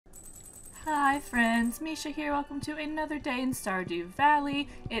Hi friends, Misha here. Welcome to another day in Stardew Valley.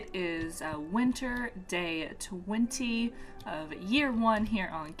 It is winter day 20 of year 1 here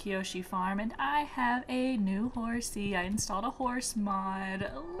on Kyoshi Farm, and I have a new horsey. I installed a horse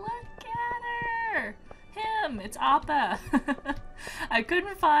mod. Look at her! Him! It's Appa! I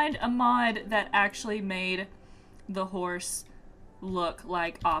couldn't find a mod that actually made the horse look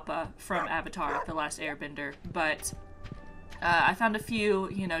like Appa from Avatar: The Last Airbender, but I found a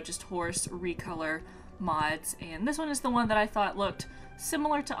few, you know, just horse recolor mods, and this one is the one that I thought looked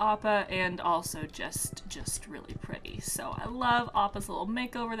similar to Appa and also just really pretty. So I love Appa's little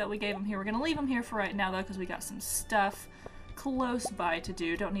makeover that we gave him here. We're gonna leave him here for right now though, because we got some stuff close by to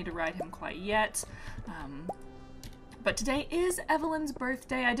do. Don't need to ride him quite yet. But today is Evelyn's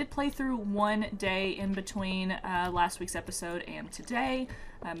birthday. I did play through one day in between last week's episode and today.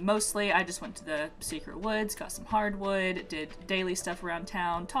 Mostly I just went to the secret woods, got some hardwood, did daily stuff around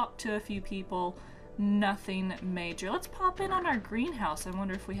town, talked to a few people, nothing major. Let's pop in on our greenhouse. I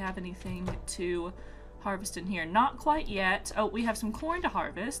wonder if we have anything to harvest in here. Not quite yet. Oh, we have some corn to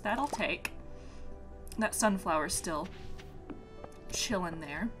harvest. That'll take. That sunflower's still chilling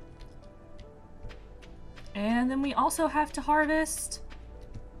there. And then we also have to harvest,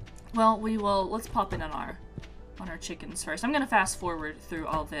 well, let's pop in on our chickens first. I'm gonna fast forward through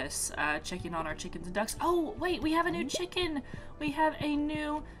all this, checking on our chickens and ducks. Oh, wait, we have a new chicken! We have a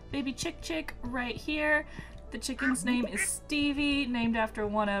new baby chick right here. The chicken's name is Stevie, named after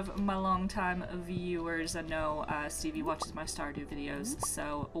one of my longtime viewers. I know Stevie watches my Stardew videos,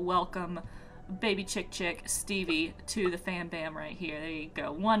 so welcome baby chick Stevie to the fam bam right here. There you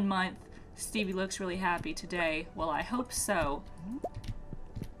go, 1 month. Stevie looks really happy today. Well, I hope so.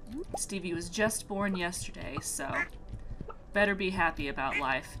 Stevie was just born yesterday, so better be happy about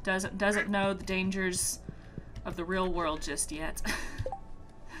life. Doesn't know the dangers of the real world just yet.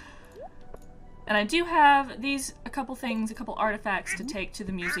 And I do have a couple artifacts to take to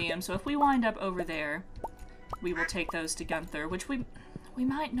the museum, so if we wind up over there, we will take those to Gunther, which we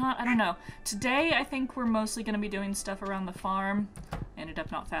might not, I don't know. Today, I think we're mostly going to be doing stuff around the farm. Ended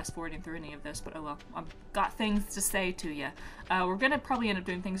up not fast forwarding through any of this, but oh well, I've got things to say to you. We're gonna probably end up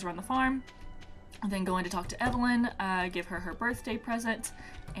doing things around the farm, and then going to talk to Evelyn, give her her birthday present,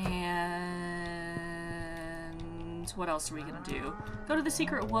 and what else are we gonna do? Go to the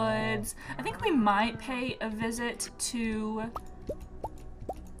secret woods. I think we might pay a visit to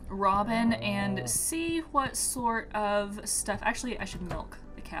Robin and see what sort of stuff. Actually, I should milk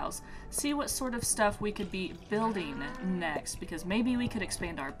the cows. See what sort of stuff we could be building next, because maybe we could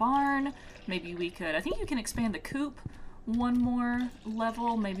expand our barn. Maybe we could, I think you can expand the coop one more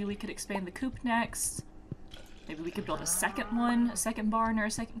level. Maybe we could expand the coop next. Maybe we could build a second one, a second barn or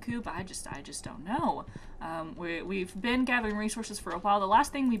a second coop. I just don't know. We've been gathering resources for a while. The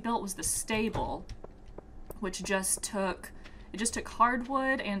last thing we built was the stable, which just took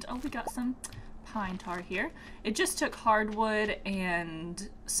hardwood and, oh, we got some pine tar here. It just took hardwood and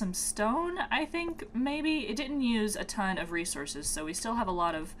some stone, I think, maybe. It didn't use a ton of resources, so we still have a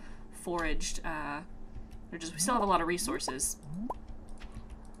lot of foraged, we still have a lot of resources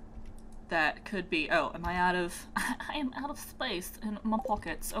that could be, oh, am I out of, I am out of space in my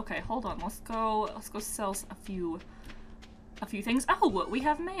pockets. Okay, hold on, let's go sell a few things. Oh, we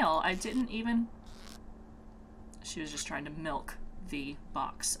have mail. I didn't even, she was just trying to milk the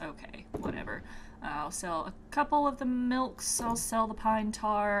box. Okay, whatever. I'll sell a couple of the milks. I'll sell the pine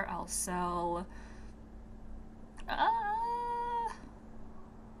tar. I'll sell... I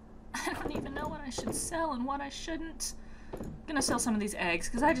don't even know what I should sell and what I shouldn't. I'm gonna sell some of these eggs,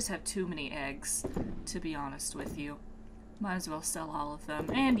 because I just have too many eggs, to be honest with you. Might as well sell all of them.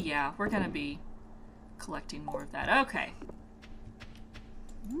 And yeah, we're gonna be collecting more of that. Okay.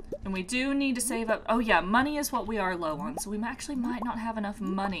 And we do need to save up. Oh yeah, money is what we are low on, so we actually might not have enough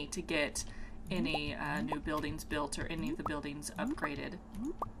money to get any new buildings built or any of the buildings upgraded.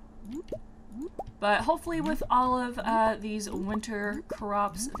 But hopefully with all of these winter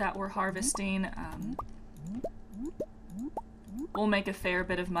crops that we're harvesting, we'll make a fair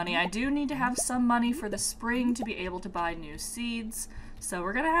bit of money. I do need to have some money for the spring to be able to buy new seeds, so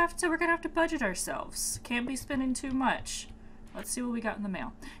we're gonna have to budget ourselves. Can't be spending too much. Let's see what we got in the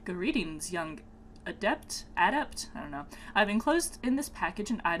mail. Greetings, young adept? I don't know. I've enclosed in this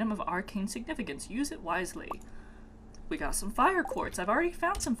package an item of arcane significance. Use it wisely. We got some fire quartz. I've already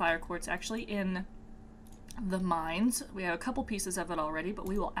found some fire quartz actually in the mines. We have a couple pieces of it already, but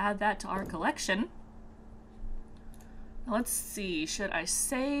we will add that to our collection. Now, let's see. Should I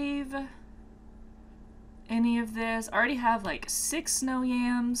save any of this? I already have like 6 snow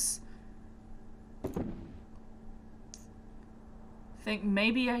yams. Think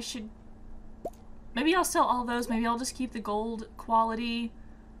maybe I should Maybe I'll sell all those. Maybe I'll just keep the gold quality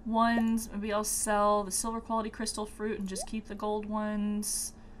ones. Maybe I'll sell the silver quality crystal fruit and just keep the gold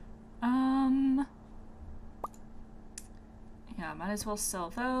ones. Yeah, might as well sell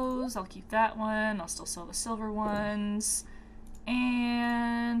those. I'll keep that one. I'll still sell the silver ones.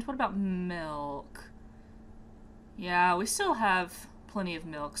 And what about milk? Yeah, we still have plenty of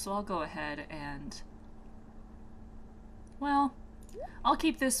milk, so I'll go ahead and... Well, I'll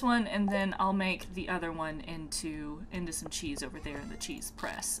keep this one, and then I'll make the other one into some cheese over there in the cheese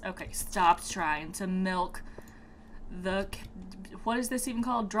press. Okay, stop trying to milk the... What is this even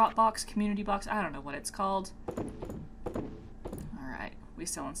called? Dropbox? Community box? I don't know what it's called. Alright, we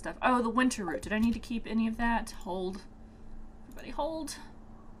selling stuff. Oh, the winter root. Did I need to keep any of that? Hold. Everybody hold.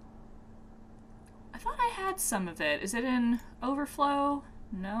 I thought I had some of it. Is it in overflow?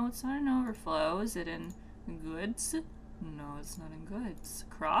 No, it's not in overflow. Is it in goods? No, it's not in goods.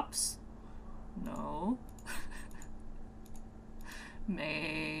 Crops? No.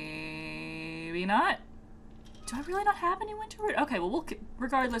 Maybe not. Do I really not have any winter root? Okay, well,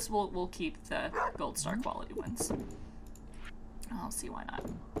 regardless, we'll keep the gold star quality ones. I'll see why not.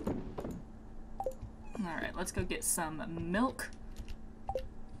 Alright, let's go get some milk.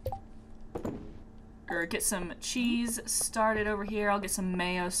 Or get some cheese started over here. I'll get some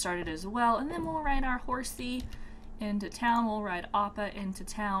mayo started as well. And then we'll ride our horsey into town. We'll ride Appa into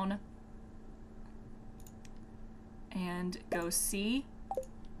town. And go see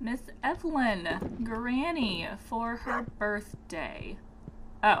Miss Evelyn, Granny, for her birthday.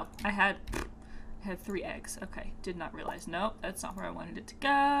 Oh, I had 3 eggs. Okay, did not realize. Nope, that's not where I wanted it to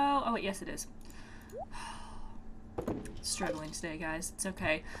go. Oh wait, yes it is. Struggling today, guys. It's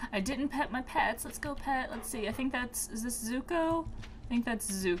okay. I didn't pet my pets. Let's go pet. Let's see. I think that's... Is this Zuko? I think that's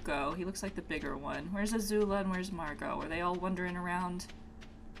Zuko. He looks like the bigger one. Where's Azula and where's Margot? Are they all wandering around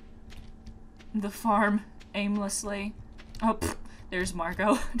the farm aimlessly? Oh, pfft, there's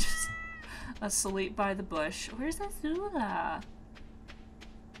Margot. Just asleep by the bush. Where's Azula?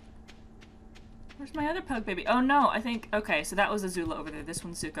 Where's my other pug baby? Oh no, I think... Okay, so that was Azula over there. This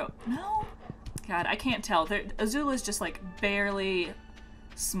one's Zuko. No? God, I can't tell. Azula's just like barely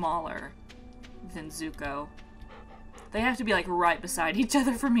smaller than Zuko. They have to be like right beside each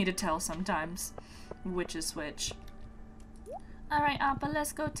other for me to tell sometimes which is which. Alright, Appa,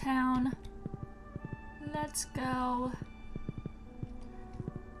 let's go town. Let's go.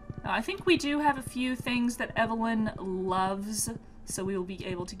 I think we do have a few things that Evelyn loves, so we will be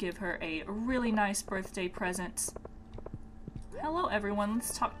able to give her a really nice birthday present. Hello everyone,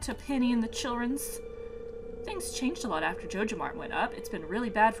 let's talk to Penny and the children's. Things changed a lot after Joja Mart went up. It's been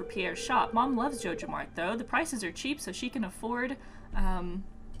really bad for Pierre's shop. Mom loves Joja Mart though. The prices are cheap so she can afford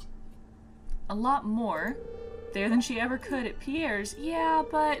a lot more there than she ever could at Pierre's. Yeah,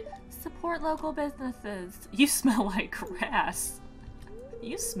 but support local businesses. You smell like grass.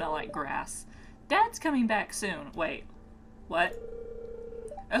 You smell like grass. Dad's coming back soon. Wait, what?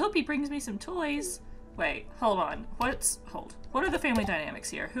 I hope he brings me some toys. Wait, hold on. Hold. What are the family dynamics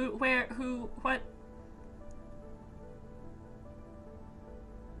here? Who, where, who, what?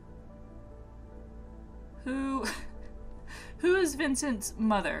 Who is Vincent's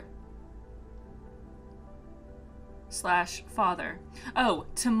mother? / father. Oh,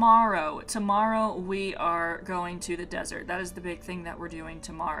 tomorrow. Tomorrow we are going to the desert. That is the big thing that we're doing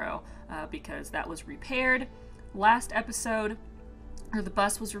tomorrow, because that was repaired last episode. Or the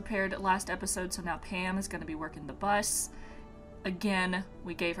bus was repaired last episode, so now Pam is going to be working the bus. Again,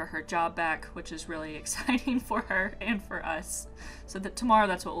 we gave her job back, which is really exciting for her and for us. So that tomorrow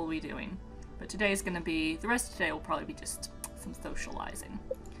that's what we'll be doing. But today is going to be, the rest of today will probably be just some socializing.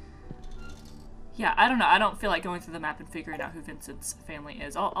 Yeah, I don't know. I don't feel like going through the map and figuring out who Vincent's family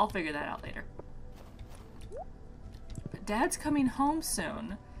is. I'll figure that out later. But Dad's coming home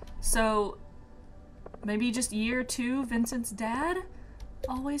soon. So maybe just year 2, Vincent's dad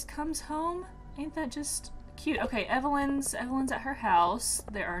always comes home? Ain't that just cute? Okay, Evelyn's at her house.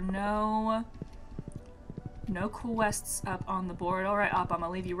 There are no quests up on the board. Alright, Appa, I'm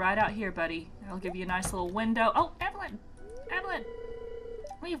gonna leave you right out here, buddy. I'll give you a nice little window. Oh, Evelyn! Evelyn!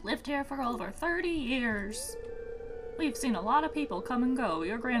 We've lived here for over 30 years. We've seen a lot of people come and go.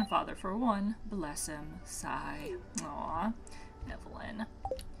 Your grandfather, for one. Bless him. Sigh. Aw. Evelyn.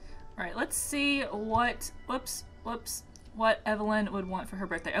 Alright, let's see what... what Evelyn would want for her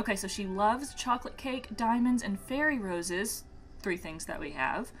birthday. Okay, so she loves chocolate cake, diamonds, and fairy roses. 3 things that we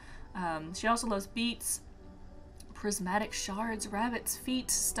have. She also loves beets, prismatic shards, rabbit's feet,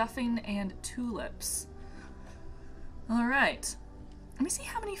 stuffing, and tulips. Alright. Let me see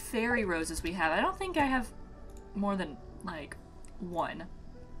how many fairy roses we have. I don't think I have more than, like, 1.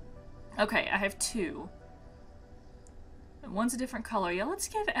 Okay, I have 2. One's a different color. Yeah, let's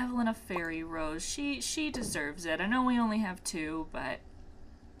give Evelyn a fairy rose. She deserves it. I know we only have 2, but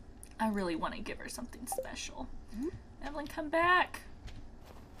I really want to give her something special. Evelyn, come back.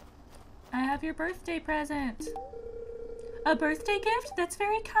 I have your birthday present. A birthday gift? That's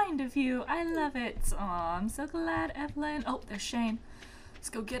very kind of you. I love it. Aw, I'm so glad, Evelyn. Oh, there's Shane. Let's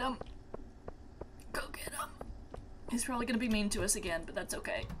go get him. Go get him. He's probably gonna be mean to us again, but that's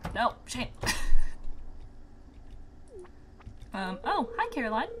okay. No, Shane. Oh, hi,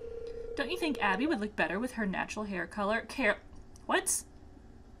 Caroline. Don't you think Abby would look better with her natural hair color? What?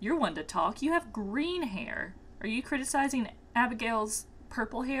 You're one to talk. You have green hair. Are you criticizing Abigail's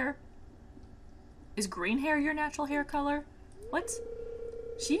purple hair? Is green hair your natural hair color? What?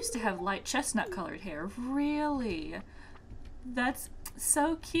 She used to have light chestnut colored hair. Really? That's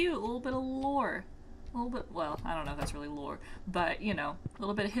so cute. A little bit of lore. A little bit, well, I don't know if that's really lore, but, you know, a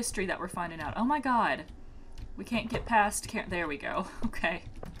little bit of history that we're finding out. Oh my god. We can't get past, there we go. Okay.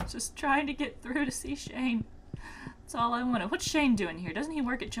 Just trying to get through to see Shane. That's all I wanted. What's Shane doing here? Doesn't he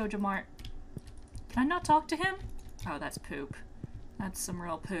work at Joja Mart? Can I not talk to him? Oh, that's poop. That's some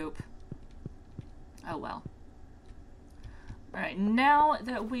real poop. Oh well. Alright, now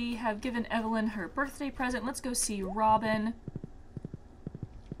that we have given Evelyn her birthday present, let's go see Robin.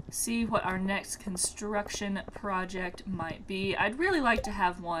 See what our next construction project might be. I'd really like to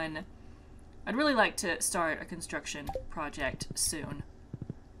have one. I'd really like to start a construction project soon.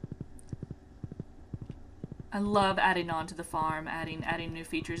 I love adding on to the farm, adding new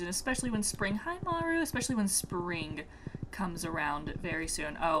features, and especially when spring, hi Maru, especially when spring comes around very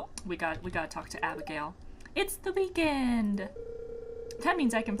soon. Oh, we gotta talk to Abigail. It's the weekend! That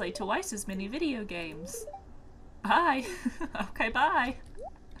means I can play twice as many video games. Bye! Okay, bye!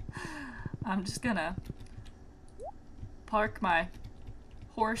 I'm just gonna park my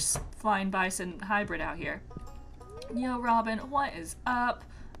horse flying bison hybrid out here. Yo, Robin, what is up?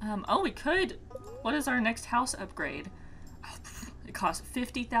 Oh, we could. What is our next house upgrade? Oh, it costs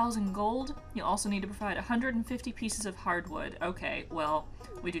 50,000 gold. You'll also need to provide 150 pieces of hardwood. Okay, well,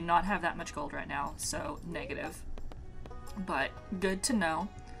 we do not have that much gold right now, so negative. But good to know.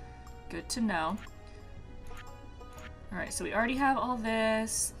 Good to know. Alright, so we already have all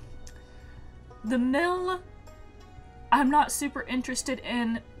this. The mill, I'm not super interested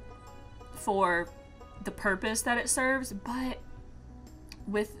in for the purpose that it serves, but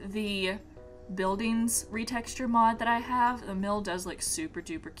with the buildings retexture mod that I have, the mill does look super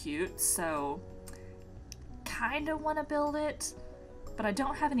duper cute, so kinda wanna build it, but I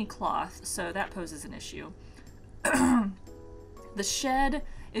don't have any cloth, so that poses an issue. The shed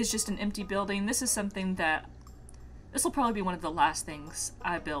is just an empty building. This is something that this will probably be one of the last things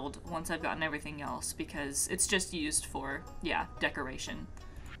I build once I've gotten everything else, because it's just used for, yeah, decoration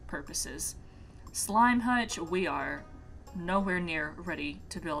purposes. Slime hutch, we are nowhere near ready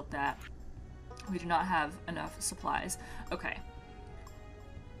to build that. We do not have enough supplies. Okay.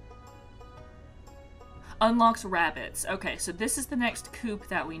 Unlocks rabbits. Okay, so this is the next coop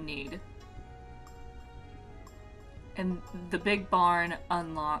that we need. And the big barn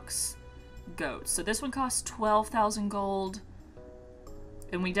unlocks goats. So this one costs 12,000 gold.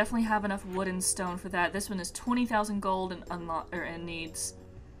 And we definitely have enough wood and stone for that. This one is 20,000 gold and needs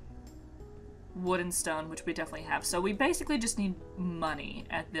wood and stone, which we definitely have. So we basically just need money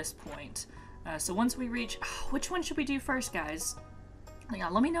at this point. So once we reach... which one should we do first, guys? Yeah,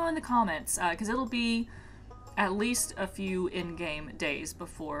 let me know in the comments, because it'll be at least a few in-game days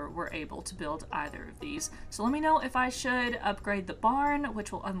before we're able to build either of these. So let me know if I should upgrade the barn,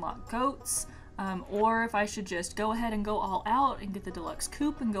 which will unlock goats, or if I should just go ahead and go all out and get the deluxe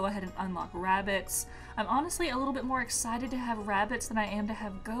coop and go ahead and unlock rabbits. I'm honestly a little bit more excited to have rabbits than I am to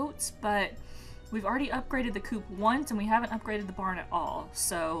have goats, but we've already upgraded the coop once and we haven't upgraded the barn at all,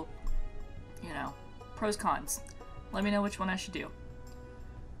 so, you know, pros, cons. Let me know which one I should do.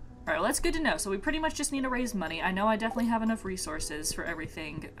 Alright, well, that's good to know. So we pretty much just need to raise money. I know I definitely have enough resources for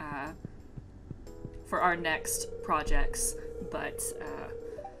everything, for our next projects, but,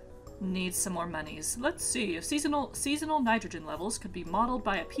 need some more monies. Let's see, if seasonal nitrogen levels could be modeled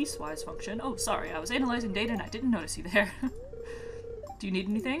by a piecewise function. Oh, sorry, I was analyzing data and I didn't notice you there. Do you need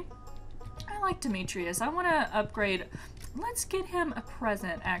anything? I like Demetrius. I want to upgrade. Let's get him a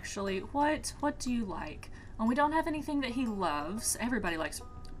present, actually. What do you like? Oh, we don't have anything that he loves. Everybody likes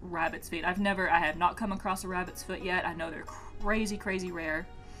rabbit's feet. I have not come across a rabbit's foot yet. I know they're crazy rare,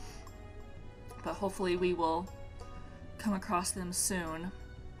 but hopefully we will come across them soon.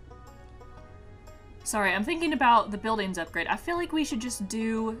 Sorry, I'm thinking about the buildings upgrade. I feel like we should just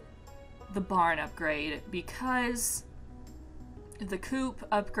do the barn upgrade because The coop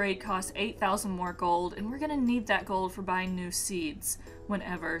upgrade costs 8,000 more gold, and we're gonna need that gold for buying new seeds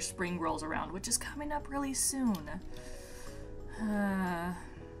whenever spring rolls around, which is coming up really soon.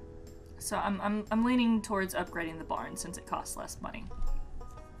 So I'm leaning towards upgrading the barn since it costs less money.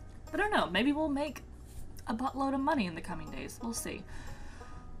 But I don't know, maybe we'll make a buttload of money in the coming days. We'll see.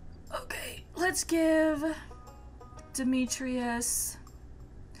 Okay, let's give Demetrius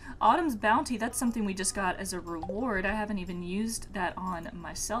Autumn's Bounty. That's something we just got as a reward. I haven't even used that on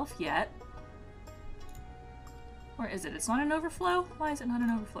myself yet. Or is it? It's not an overflow? Why is it not an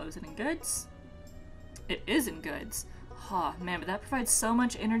overflow? Is it in goods? It is in goods. Oh man, but that provides so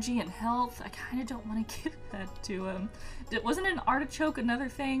much energy and health. I kind of don't want to give that to him. Wasn't an artichoke another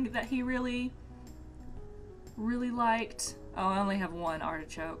thing that he really liked? Oh, I only have one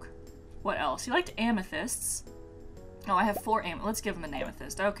artichoke. What else? He liked amethysts. Oh, I have 4 amethysts. Let's give him an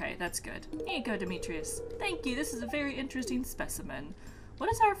amethyst. Okay, that's good. Here you go, Demetrius. Thank you. This is a very interesting specimen.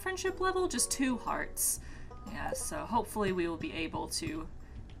 What is our friendship level? Just 2 hearts. Yeah, so hopefully we will be able to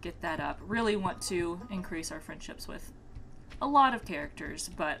get that up. Really want to increase our friendships with a lot of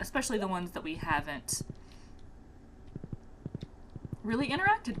characters, but especially the ones that we haven't really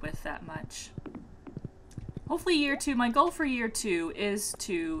interacted with that much. Hopefully year 2, my goal for year 2 is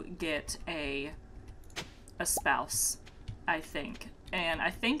to get a spouse, I think. And I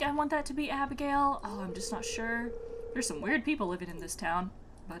think I want that to be Abigail. Oh, I'm just not sure. There's some weird people living in this town.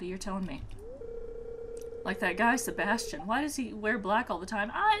 Buddy, you're telling me. Like that guy, Sebastian. Why does he wear black all the time?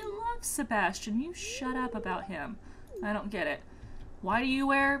 I love Sebastian. You shut up about him. I don't get it. Why do you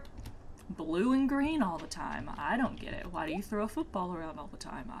wear blue and green all the time? I don't get it. Why do you throw a football around all the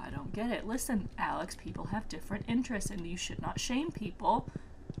time? I don't get it. Listen, Alex, people have different interests, and you should not shame people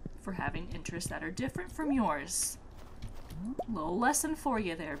for having interests that are different from yours. Little lesson for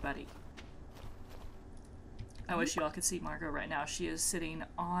you there, buddy. I wish you all could see Margot right now. She is sitting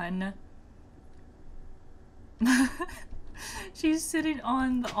on... She's sitting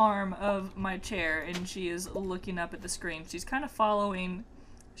on the arm of my chair, and she is looking up at the screen. She's kind of following...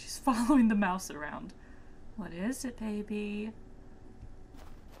 She's following the mouse around. What is it, baby?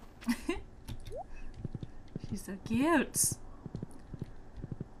 She's so cute.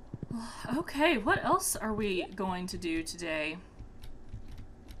 Okay, what else are we going to do today?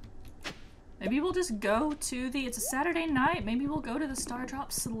 Maybe we'll just go to the... It's a Saturday night. Maybe we'll go to the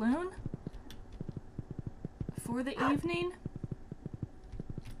Stardrop Saloon for the evening.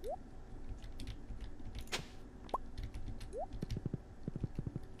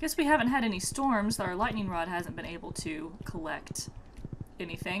 Guess we haven't had any storms. Our lightning rod hasn't been able to collect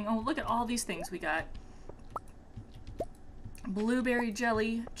anything. Oh, look at all these things we got. Blueberry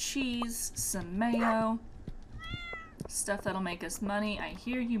jelly, cheese, some mayo. Stuff that'll make us money. I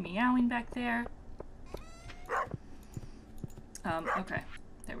hear you meowing back there. Okay.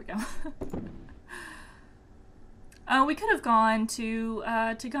 There we go. We could have gone to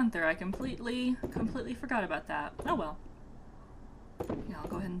Gunther. I completely forgot about that. Oh well. Yeah, I'll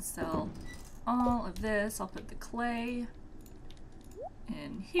go ahead and sell all of this. I'll put the clay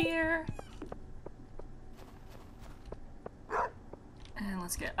in here. And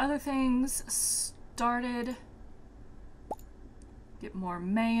let's get other things started. Get more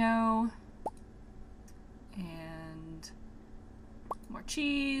mayo. And more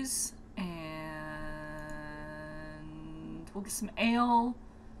cheese. And we'll get some ale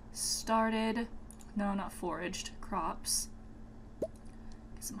started. No, not foraged. Crops.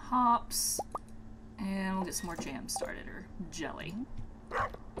 Get some hops. And we'll get some more jam started, or jelly.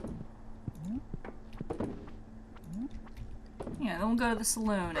 Yeah, then we'll go to the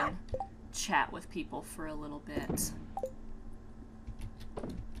saloon and chat with people for a little bit.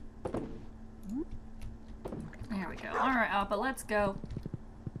 There we go. Alright, Appa, let's go.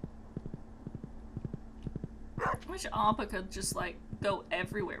 I wish Appa could just, like, go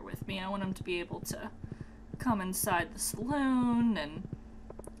everywhere with me. I want him to be able to come inside the saloon and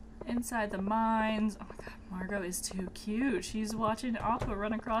inside the mines. Oh my god, Margot is too cute. She's watching Appa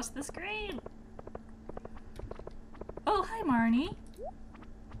run across the screen. Oh, hi, Marnie.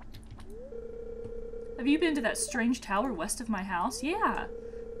 Have you been to that strange tower west of my house? Yeah.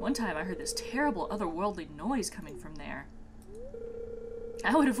 One time I heard this terrible otherworldly noise coming from there.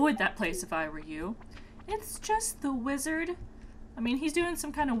 I would avoid that place if I were you. It's just the wizard. I mean, he's doing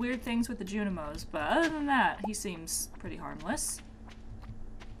some kind of weird things with the Junimos, but other than that, he seems pretty harmless.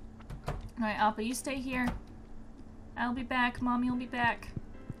 Alright, Appa, you stay here. I'll be back. Mommy will be back.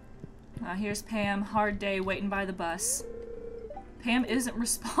 Here's Pam. Hard day waiting by the bus. Pam isn't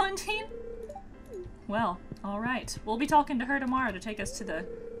responding? Well, alright. We'll be talking to her tomorrow to take us to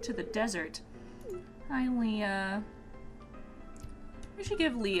the desert. Hi, Leah. We should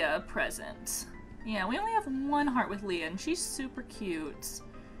give Leah a present. Yeah, we only have one heart with Leah, and she's super cute.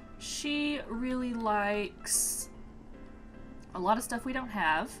 She really likes a lot of stuff we don't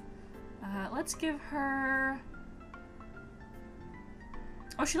have. Let's give her...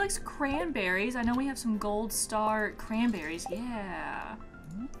 Oh, she likes cranberries. I know we have some gold star cranberries. Yeah.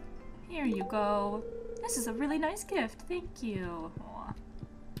 Here you go. This is a really nice gift. Thank you. Aw.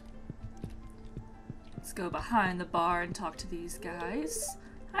 Let's go behind the bar and talk to these guys.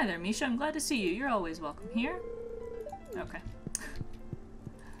 Hi there, Misha. I'm glad to see you. You're always welcome here. Okay.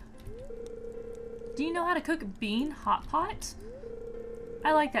 Do you know how to cook bean hot pot?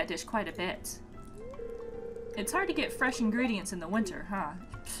 I like that dish quite a bit. It's hard to get fresh ingredients in the winter, huh?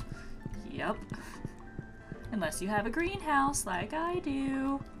 Yep. Unless you have a greenhouse like I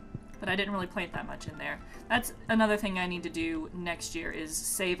do. But I didn't really plant that much in there. That's another thing I need to do next year, is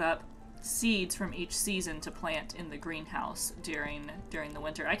save up seeds from each season to plant in the greenhouse during the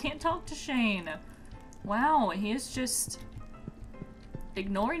winter. I can't talk to Shane. Wow, he is just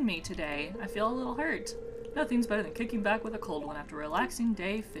ignoring me today. I feel a little hurt. Nothing's better than kicking back with a cold one after a relaxing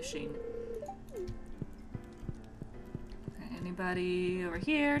day fishing. Anybody over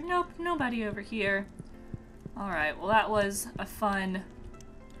here? Nope, nobody over here. Alright, well that was a fun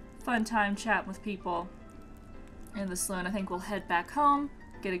time chatting with people in the saloon. I think we'll head back home,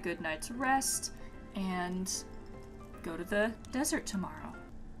 get a good night's rest, and go to the desert tomorrow.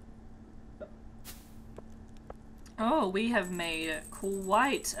 Oh, we have made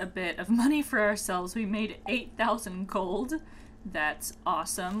quite a bit of money for ourselves. We made 8,000 gold. That's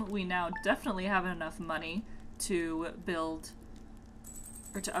awesome. We now definitely have enough money to build,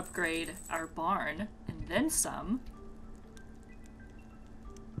 or to upgrade our barn, and then some.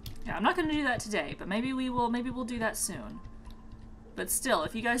 Yeah, I'm not gonna do that today, but maybe we'll do that soon. But still,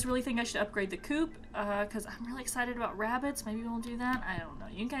 if you guys really think I should upgrade the coop, because I'm really excited about rabbits, maybe we'll do that. I don't know.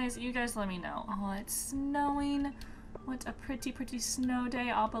 You guys let me know. Oh, it's snowing. What a pretty snow day.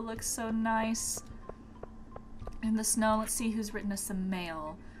 Appa looks so nice in the snow. Let's see who's written us some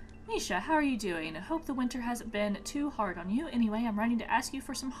mail. Misha, how are you doing? I hope the winter hasn't been too hard on you. Anyway, I'm writing to ask you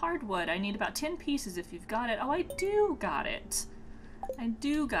for some hardwood. I need about 10 pieces if you've got it. Oh, I do got it. I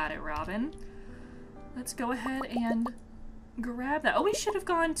do got it, Robin. Let's go ahead and grab that. Oh, we should have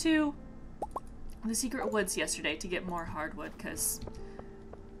gone to the secret woods yesterday to get more hardwood, because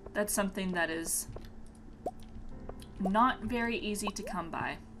that's something that is not very easy to come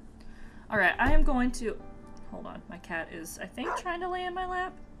by. Alright, I am going to... Hold on, my cat is, I think, trying to lay in my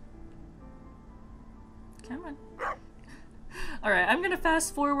lap. Come on. Alright, I'm gonna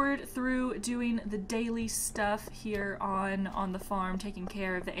fast forward through doing the daily stuff here on the farm, taking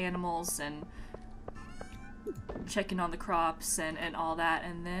care of the animals and checking on the crops and all that,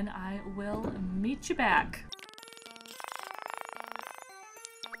 and then I will meet you back.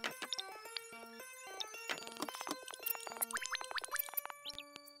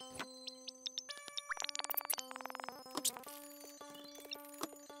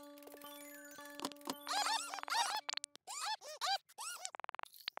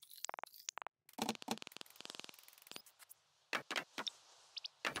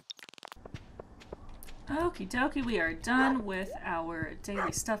 Okie dokie, we are done with our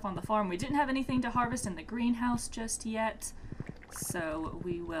daily stuff on the farm. We didn't have anything to harvest in the greenhouse just yet, so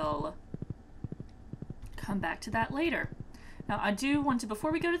we will come back to that later. Now, I do want to,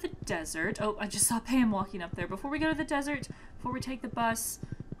 before we go to the desert, oh, I just saw Pam walking up there. Before we go to the desert, before we take the bus,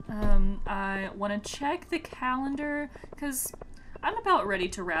 I want to check the calendar, because I'm about ready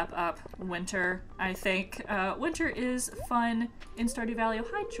to wrap up winter, I think. Winter is fun in Stardew Valley. Oh,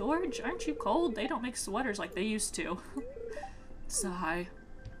 hi, George. Aren't you cold? They don't make sweaters like they used to. Sigh.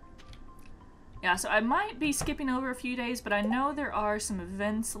 Yeah, so I might be skipping over a few days, but I know there are some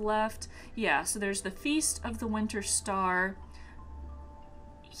events left. Yeah, so there's the Feast of the Winter Star.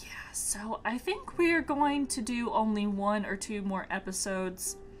 Yeah, so I think we're going to do only 1 or 2 more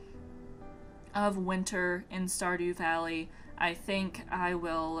episodes of winter in Stardew Valley. I think I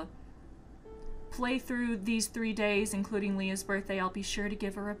will play through these 3 days, including Leah's birthday. I'll be sure to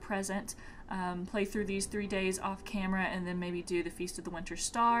give her a present. Play through these 3 days off camera, and then maybe do the Feast of the Winter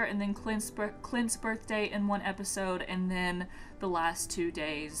Star, and then Clint's birthday in 1 episode, and then the last 2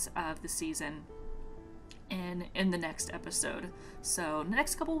 days of the season in the next episode. So the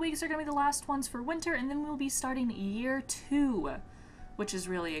next couple weeks are going to be the last ones for winter, and then we'll be starting year 2, which is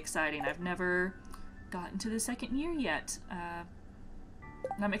really exciting. I've never gotten to the 2nd year yet,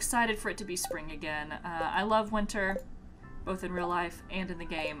 and I'm excited for it to be spring again. I love winter, both in real life and in the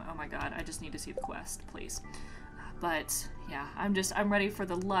game. Oh my god, I just need to see the quest, please. But yeah, I'm ready for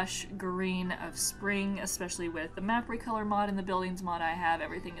the lush green of spring, especially with the map recolor mod and the buildings mod I have.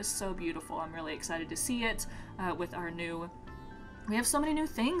 Everything is so beautiful. I'm really excited to see it with our new... We have so many new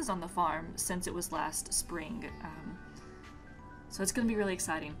things on the farm since it was last spring. So it's going to be really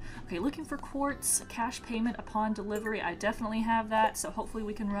exciting. Okay, looking for quartz, cash payment upon delivery. I definitely have that, so hopefully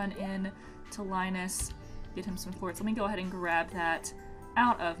we can run in to Linus, get him some quartz. Let me go ahead and grab that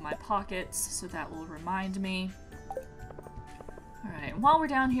out of my pockets, so that will remind me. Alright, while we're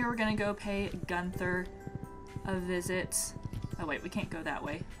down here, we're going to go pay Gunther a visit. Oh wait, we can't go that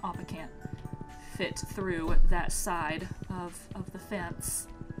way. Appa can't fit through that side of the fence.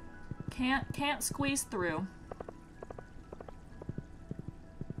 Can't squeeze through.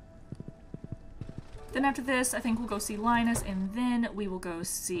 Then after this, I think we'll go see Linus, and then we will go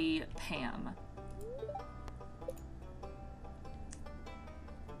see Pam.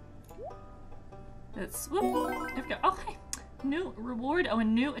 That's, whoop, there we go. Oh, hey, new reward. Oh, a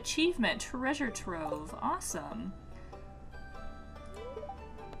new achievement, treasure trove. Awesome.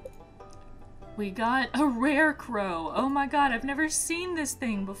 We got a rare crow. Oh my god, I've never seen this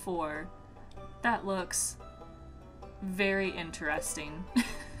thing before. That looks very interesting.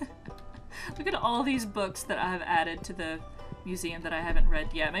 Look at all these books that I've added to the museum that I haven't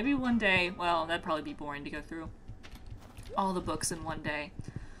read yet. Maybe one day, well, that'd probably be boring to go through all the books in one day.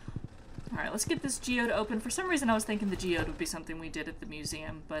 Alright, let's get this geode open. For some reason I was thinking the geode would be something we did at the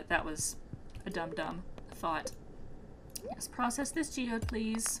museum, but that was a dumb thought. Yes, process this geode,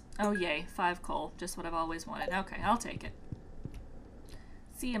 please. Oh yay, 5 coal. Just what I've always wanted. Okay, I'll take it.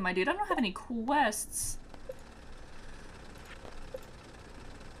 See ya, my dude. I don't have any quests.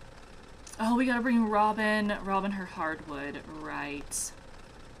 Oh, we gotta bring Robin her hardwood. Right.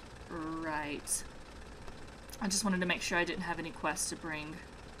 Right. I just wanted to make sure I didn't have any quests to bring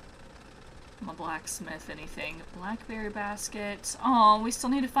my blacksmith anything. Blackberry basket. Oh, we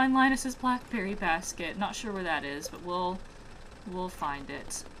still need to find Linus's blackberry basket. Not sure where that is, but we'll find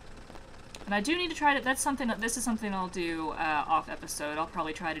it. And I do need to try to, this is something I'll do off episode. I'll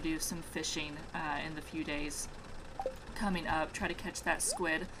probably try to do some fishing in the few days coming up, try to catch that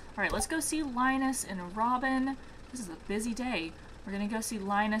squid. Alright, let's go see Linus and Robin. This is a busy day. We're gonna go see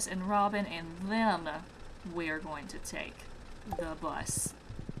Linus and Robin, and then we are going to take the bus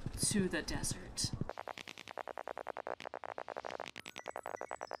to the desert.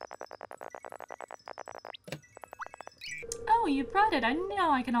 Oh, you brought it. I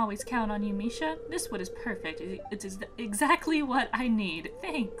know I can always count on you, Misha. This wood is perfect. It's exactly what I need.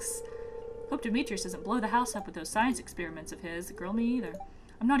 Thanks. Hope Demetrius doesn't blow the house up with those science experiments of his. Girl, me either.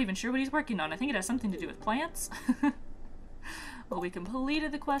 I'm not even sure what he's working on. I think it has something to do with plants. Well, we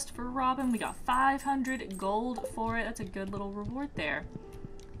completed the quest for Robin. We got 500 gold for it. That's a good little reward there.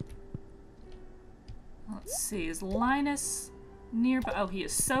 Let's see. Is Linus nearby? Oh, he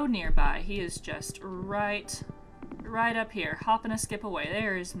is so nearby. He is just right up here. Hop and a skip away.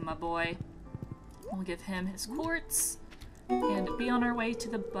 There's my boy. We'll give him his quartz and be on our way to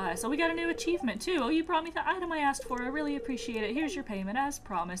the bus. Oh, we got a new achievement too. Oh, you brought me the item I asked for. I really appreciate it. Here's your payment as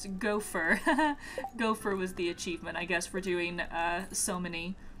promised. Gopher. Gopher was the achievement, I guess, for doing so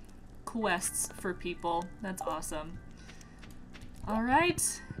many quests for people. That's awesome. All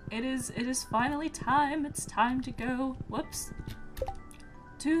right, it is finally time. It's time to go. Whoops.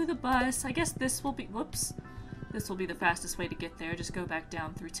 To the bus. I guess this will be. Whoops. This will be the fastest way to get there. Just go back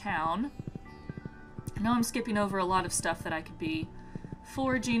down through town. I know I'm skipping over a lot of stuff that I could be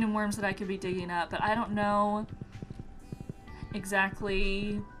foraging and worms that I could be digging up, but I don't know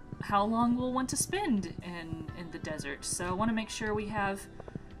exactly how long we'll want to spend in the desert. So I want to make sure we have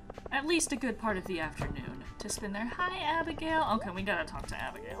at least a good part of the afternoon to spend there. Hi, Abigail. Okay, we gotta talk to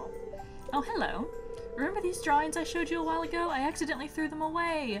Abigail. Oh, hello. Remember these drawings I showed you a while ago? I accidentally threw them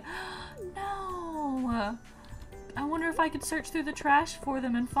away. No. I wonder if I could search through the trash for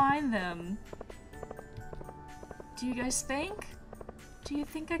them and find them. Do you guys think? Do you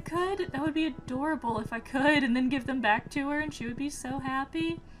think I could? That would be adorable if I could, and then give them back to her and she would be so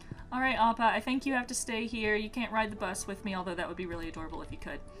happy. Alright, Appa, I think you have to stay here. You can't ride the bus with me, although that would be really adorable if you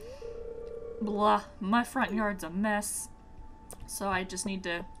could. Blah. My front yard's a mess. So I just need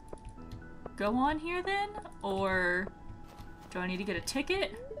to go on here then? Or do I need to get a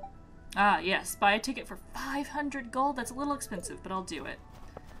ticket? Ah, yes. Buy a ticket for 500 gold. That's a little expensive, but I'll do it.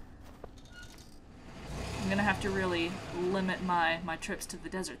 I'm gonna have to really limit my trips to the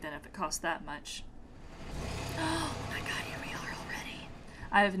desert then if it costs that much. Oh my god, here we are already.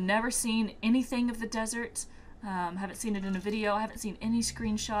 I have never seen anything of the desert. Haven't seen it in a video. I haven't seen any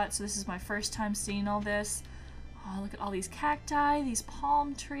screenshots, so this is my first time seeing all this. Oh, look at all these cacti, these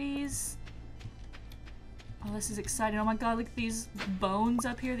palm trees. Oh, this is exciting. Oh my god, look at these bones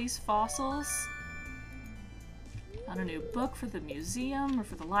up here, these fossils. Found a new book for the museum, or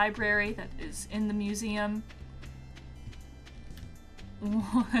for the library that is in the museum.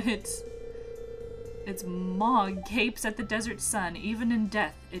 What? Its maw gapes at the desert sun. Even in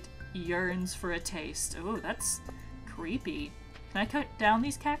death, it yearns for a taste. Oh, that's creepy. Can I cut down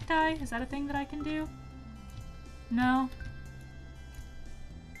these cacti? Is that a thing that I can do? No?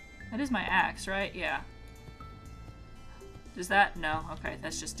 That is my axe, right? Yeah. Does that? No. Okay,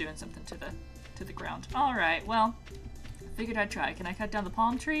 that's just doing something to the ground. Alright, well, I figured I'd try. Can I cut down the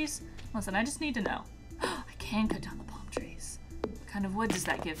palm trees? Listen, I just need to know. I can cut down the palm trees. What kind of wood does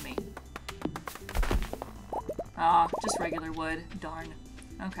that give me? Ah, just regular wood. Darn.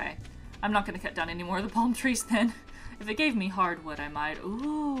 Okay. I'm not gonna cut down any more of the palm trees then. If it gave me hardwood, I might.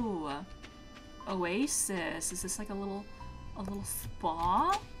 Ooh. Oasis. Is this like a little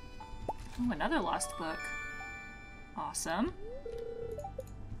spa? Ooh, another lost book. Awesome.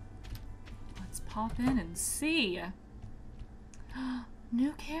 Let's pop in and see.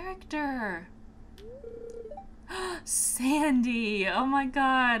 New character. Sandy. Oh my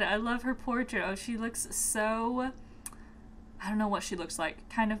god. I love her portrait. Oh, she looks so... I don't know what she looks like.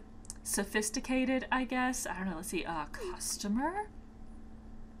 Kind of sophisticated, I guess. I don't know. Let's see. Customer?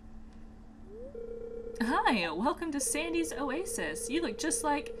 Hi, welcome to Sandy's Oasis. You look just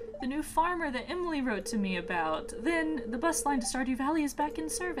like the new farmer that Emily wrote to me about. Then the bus line to Stardew Valley is back in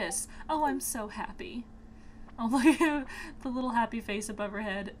service. Oh, I'm so happy. Oh, look at the little happy face above her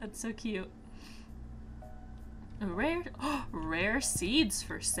head. That's so cute. Rare seeds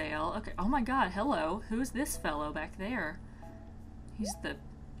for sale. Okay. Oh my god, hello. Who's this fellow back there? He's the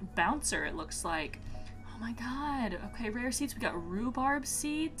bouncer, it looks like. Oh my god. Okay, rare seeds. We got rhubarb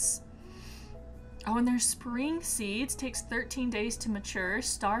seeds. Oh, and there's spring seeds. Takes 13 days to mature.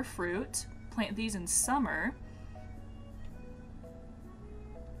 Star fruit. Plant these in summer.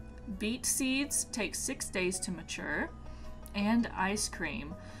 Beet seeds. Takes 6 days to mature. And ice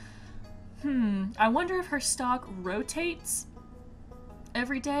cream. I wonder if her stock rotates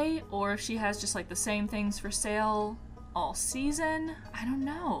every day, or if she has just like the same things for sale all season. I don't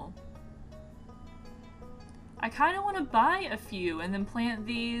know. I kind of want to buy a few and then plant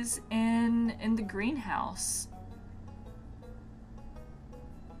these in the greenhouse.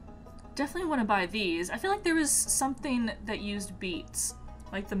 Definitely want to buy these. I feel like there was something that used beets.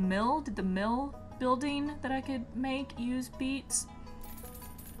 Like the mill, did the mill building that I could make use beets?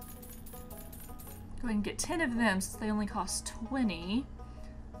 Go ahead and get 10 of them since they only cost 20.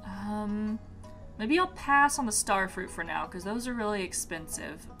 Maybe I'll pass on the star fruit for now because those are really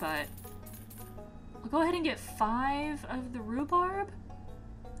expensive, but I'll go ahead and get 5 of the rhubarb.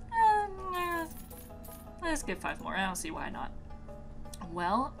 Let's get 5 more. I don't see why not.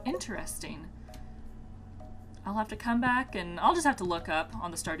 Well, interesting. I'll have to come back and I'll just have to look up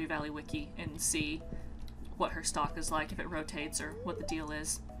on the Stardew Valley wiki and see what her stock is like, if it rotates or what the deal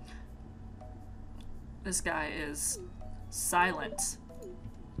is. This guy is silent.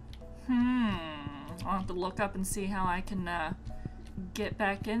 I'll have to look up and see how I can get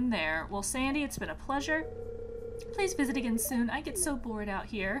back in there. Well, Sandy, it's been a pleasure. Please visit again soon. I get so bored out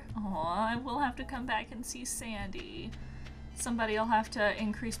here. Aw, I will have to come back and see Sandy. Somebody I'll have to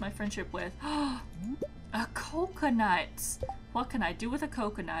increase my friendship with. A coconut! What can I do with a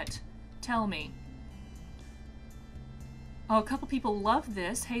coconut? Tell me. Oh, a couple people love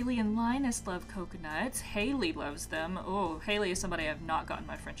this. Haley and Linus love coconuts. Haley loves them. Oh, Haley is somebody I've not gotten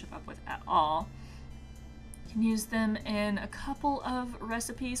my friendship up with at all. Can use them in a couple of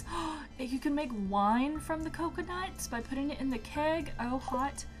recipes. You can make wine from the coconuts by putting it in the keg. Oh,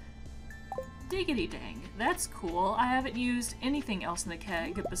 hot diggity dang. That's cool. I haven't used anything else in the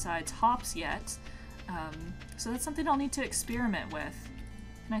keg besides hops yet. So that's something I'll need to experiment with.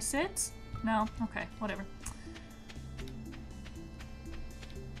 Can I sit? No? Okay, whatever.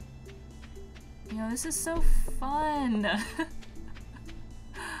 You know, this is so fun.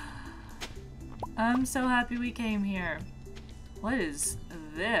 I'm so happy we came here. What is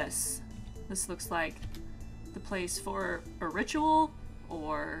this? This looks like the place for a ritual,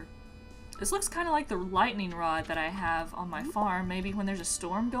 or... This looks kind of like the lightning rod that I have on my farm. Maybe when there's a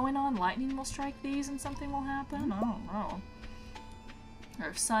storm going on, lightning will strike these and something will happen? I don't know. Or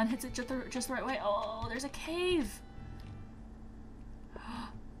if sun hits it just the right way. Oh, there's a cave!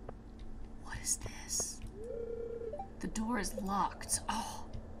 What is this? The door is locked. Oh.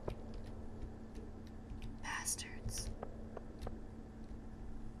 Bastards.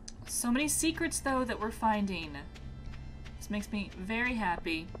 So many secrets, though, that we're finding. This makes me very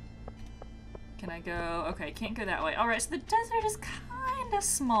happy. Can I go? Okay, can't go that way. Alright, so the desert is kind of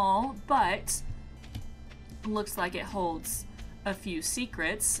small, but looks like it holds a few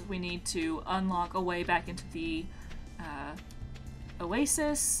secrets. We need to unlock a way back into the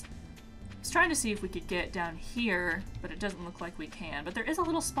oasis. I was trying to see if we could get down here, but it doesn't look like we can. But there is a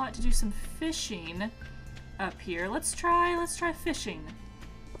little spot to do some fishing up here. Let's try fishing.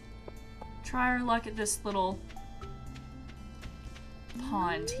 Try our luck at this little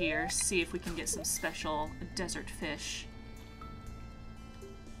pond here. See if we can get some special desert fish.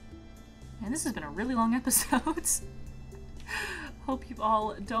 And this has been a really long episode. Hope you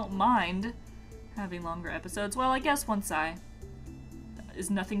all don't mind having longer episodes. Well, I guess once I... Is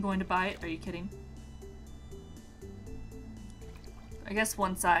nothing going to bite? Are you kidding? I guess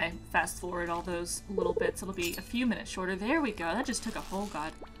once I fast forward all those little bits, it'll be a few minutes shorter. There we go. That just took a whole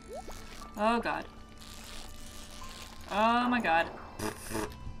god. Oh god. Oh my god.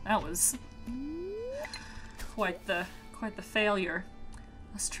 That was quite the failure.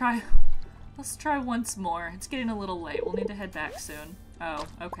 Let's try once more. It's getting a little late. We'll need to head back soon. Oh,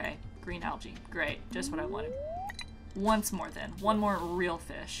 okay. Green algae. Great. Just what I wanted. Once more then. One more real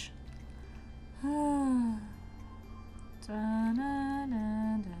fish. There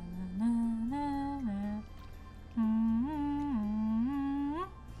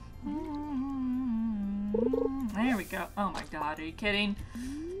we go. Oh my god, are you kidding?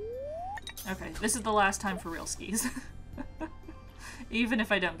 Okay, this is the last time for real skis. Even if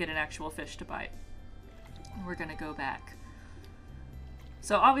I don't get an actual fish to bite. We're gonna go back.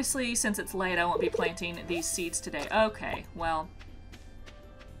 So obviously, since it's late, I won't be planting these seeds today. Okay, well,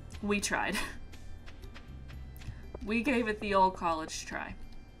 we tried. We gave it the old college try.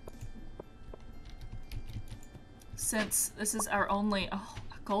 Since this is our only... Oh,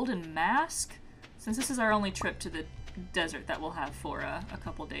 a golden mask? Since this is our only trip to the desert that we'll have for a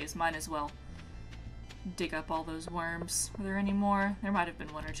couple days, might as well dig up all those worms. Are there any more? There might have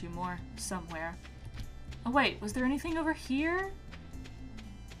been one or two more somewhere. Oh wait, was there anything over here?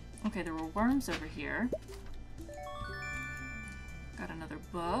 Okay, there were worms over here. Got another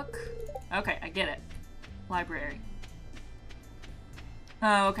book. Okay, I get it. Library.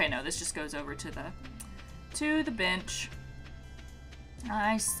 Oh, okay, no, this just goes over to the bench.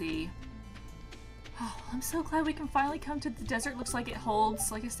 I see. Oh, I'm so glad we can finally come to the desert. Looks like it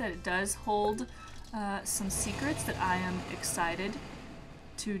holds, like I said, it does hold some secrets that I am excited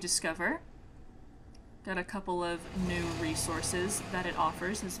to discover. Got a couple of new resources that it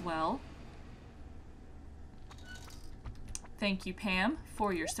offers as well. Thank you, Pam,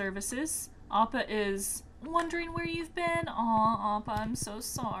 for your services. Appa is wondering where you've been. Aw, Appa, I'm so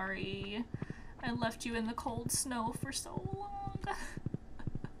sorry. I left you in the cold snow for so long.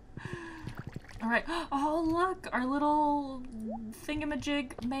 Alright. Oh, look! Our little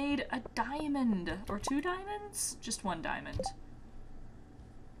thingamajig made a diamond. Or 2 diamonds? Just 1 diamond.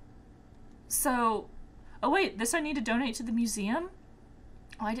 So... Oh wait, this I need to donate to the museum?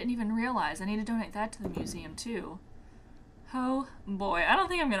 Oh, I didn't even realize. I need to donate that to the museum too. Oh boy, I don't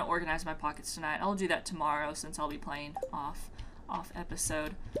think I'm gonna organize my pockets tonight. I'll do that tomorrow since I'll be playing off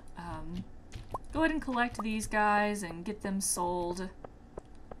episode. Go ahead and collect these guys and get them sold.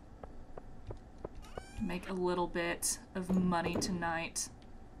 Make a little bit of money tonight.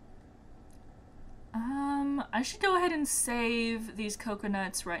 I should go ahead and save these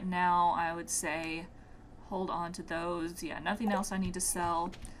coconuts right now, I would say. Hold on to those. Yeah, nothing else I need to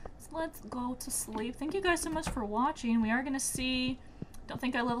sell. So let's go to sleep. Thank you guys so much for watching. We are going to see... Don't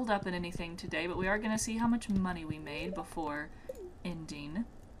think I leveled up in anything today, but we are going to see how much money we made before ending.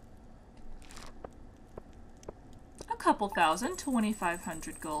 A couple thousand,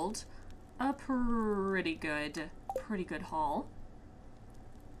 2,500 gold. A pretty good haul.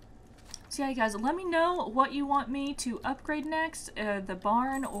 So yeah, you guys, let me know what you want me to upgrade next, the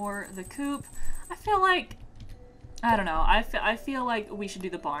barn or the coop. I feel like, I don't know, I feel like we should do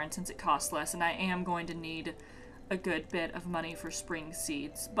the barn since it costs less, and I am going to need a good bit of money for spring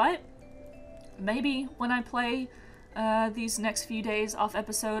seeds. But maybe when I play these next few days off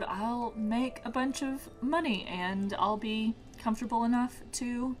episode, I'll make a bunch of money and I'll be comfortable enough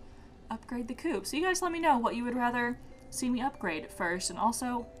to upgrade the coop. So you guys let me know what you would rather see me upgrade first, and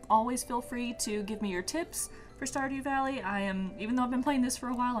also always feel free to give me your tips for Stardew Valley. Even though I've been playing this for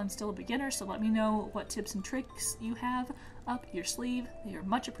a while, I'm still a beginner, so let me know what tips and tricks you have up your sleeve. They are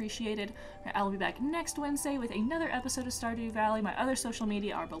much appreciated. I will be back next Wednesday with another episode of Stardew Valley. My other social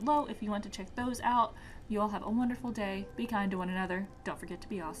media are below if you want to check those out. You all have a wonderful day. Be kind to one another. Don't forget to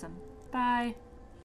be awesome. Bye!